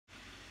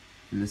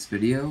In this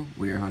video,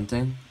 we are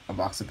hunting a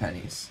box of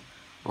pennies.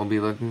 We'll be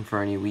looking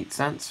for any wheat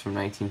cents from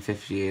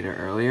 1958 or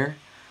earlier.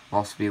 We'll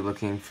also be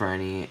looking for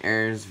any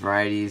errors,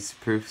 varieties,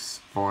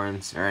 proofs,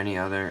 foreigns, or any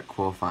other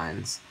cool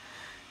finds.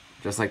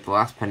 Just like the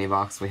last penny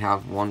box, we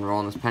have one roll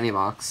in this penny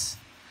box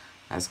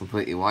that's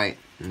completely white.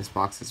 In this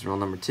box is roll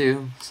number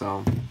 2,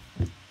 so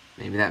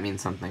maybe that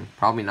means something.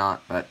 Probably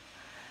not, but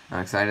I'm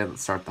excited.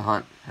 Let's start the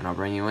hunt, and I'll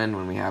bring you in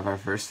when we have our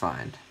first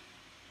find.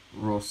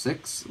 Roll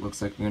 6,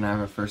 looks like we're going to have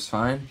our first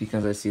find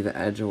because I see the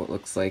edge of what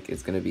looks like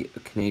it's going to be a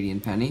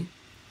Canadian penny.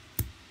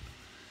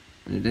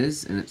 And it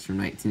is, and it's from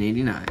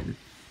 1989.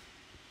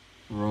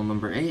 Roll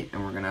number 8,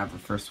 and we're going to have the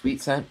first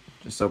wheat cent.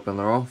 Just open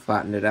the roll,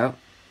 flattened it out,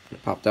 and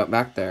it popped out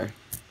back there.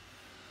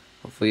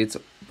 Hopefully it's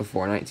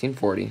before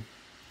 1940.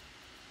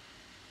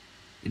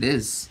 It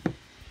is.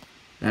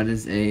 That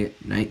is a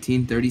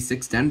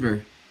 1936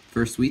 Denver.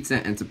 First wheat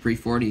cent, and it's a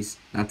pre-40s.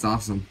 That's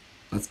awesome.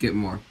 Let's get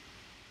more.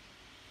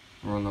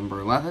 Roll number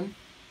 11.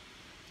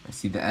 I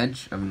see the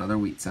edge of another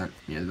wheat cent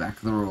near the back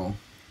of the roll.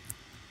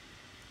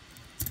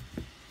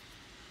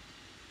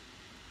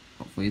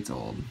 Hopefully it's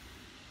old.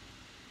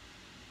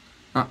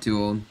 Not too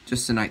old,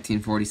 just a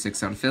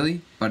 1946 out of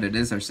Philly, but it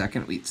is our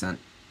second wheat cent.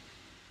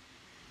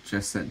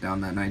 Just set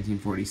down that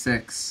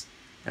 1946,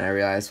 and I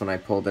realized when I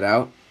pulled it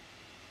out,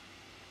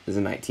 it was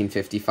a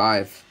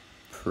 1955.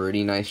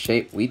 Pretty nice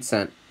shape wheat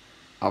cent,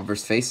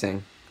 obverse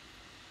facing.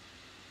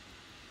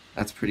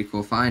 That's a pretty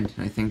cool find.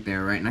 I think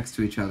they're right next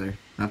to each other.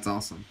 That's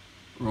awesome.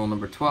 Roll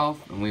number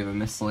 12, and we have a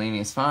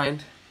miscellaneous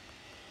find.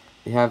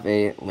 We have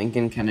a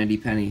Lincoln Kennedy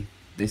penny.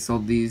 They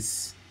sold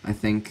these, I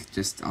think,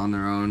 just on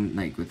their own,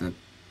 like with a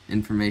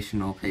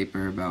informational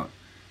paper about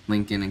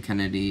Lincoln and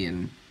Kennedy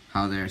and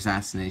how their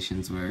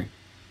assassinations were.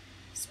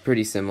 It's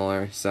pretty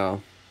similar,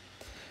 so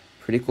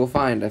pretty cool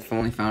find. I've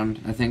only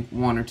found, I think,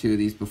 1 or 2 of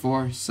these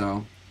before,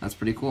 so that's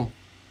pretty cool.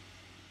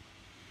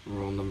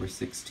 Roll number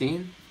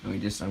 16, and we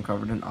just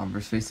uncovered an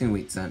obverse facing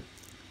wheat cent.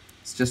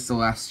 It's just the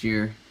last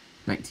year,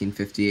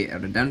 1958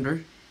 out of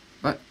Denver,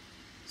 but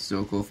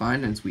still a cool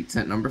find, and it's wheat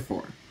cent number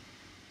 4.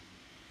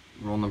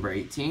 Roll number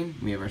 18,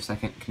 we have our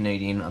second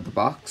Canadian of the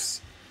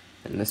box,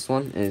 and this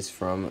one is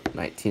from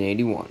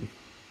 1981.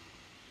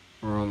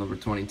 Roll number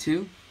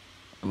 22,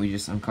 and we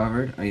just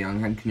uncovered a young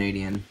head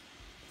Canadian.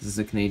 This is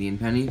a Canadian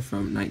penny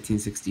from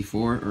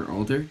 1964 or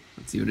older.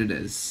 Let's see what it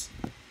is.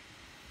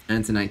 And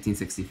it's a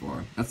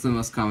 1964. That's the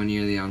most common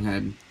year of the young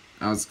head.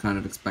 I was kind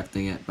of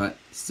expecting it, but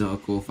still a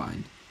cool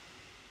find.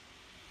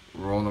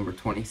 Roll number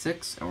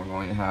 26, and we're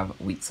going to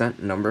have wheat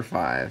cent number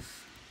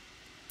 5.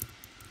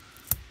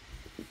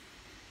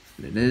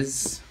 And it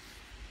is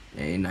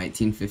a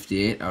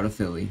 1958 out of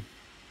Philly.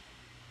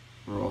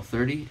 Roll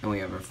 30, and we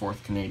have our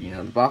 4th Canadian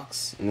out of the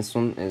box, and this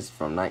one is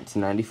from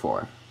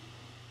 1994.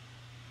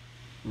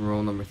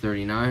 Roll number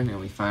 39, and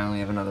we finally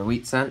have another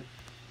wheat cent.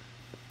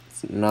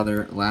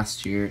 Another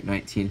last year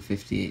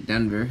 1958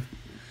 Denver,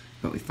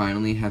 but we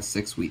finally have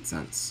 6 wheat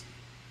cents.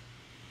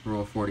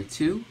 Roll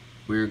 42,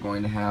 we're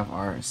going to have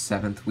our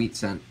 7th wheat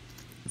cent.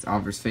 It's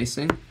obverse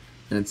facing,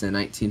 and it's a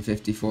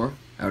 1954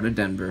 out of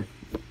Denver.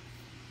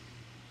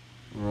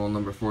 Roll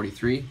number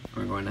 43,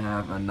 we're going to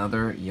have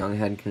another young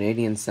head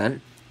Canadian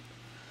cent,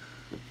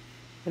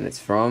 and it's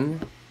from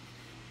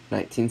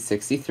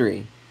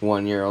 1963,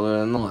 1 year older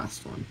than the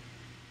last one.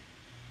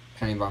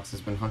 Penny box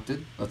has been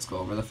hunted. Let's go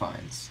over the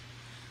finds.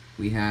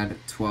 We had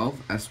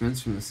 12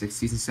 estimates from the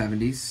 60s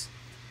and 70s,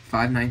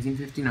 5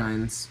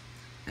 1959s,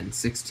 and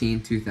 16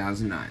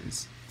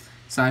 2009s.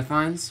 Side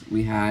finds,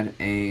 we had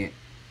a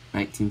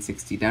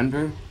 1960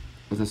 Denver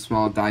with a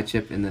small die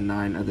chip in the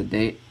 9 of the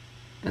date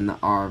and the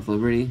R of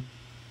Liberty.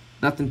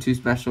 Nothing too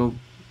special,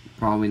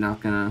 probably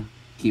not gonna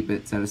keep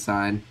it set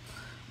aside.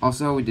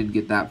 Also, we did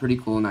get that pretty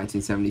cool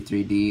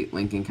 1973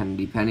 Lincoln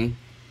Kennedy penny.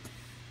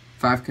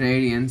 5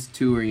 Canadians,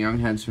 2 were young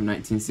heads from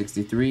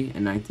 1963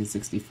 and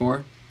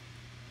 1964.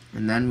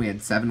 And then we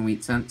had 7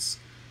 wheat cents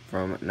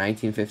from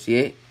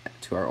 1958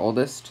 to our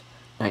oldest,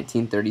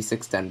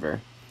 1936 Denver.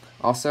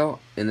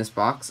 Also, in this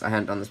box, I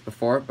hadn't done this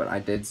before, but I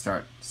did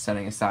start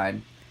setting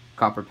aside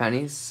copper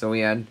pennies. So we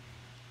had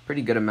a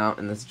pretty good amount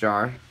in this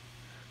jar.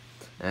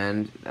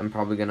 And I'm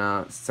probably going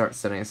to start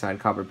setting aside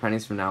copper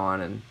pennies from now on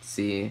and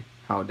see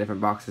how different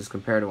boxes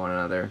compare to one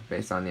another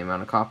based on the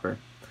amount of copper.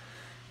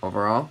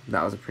 Overall,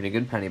 that was a pretty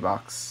good penny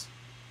box.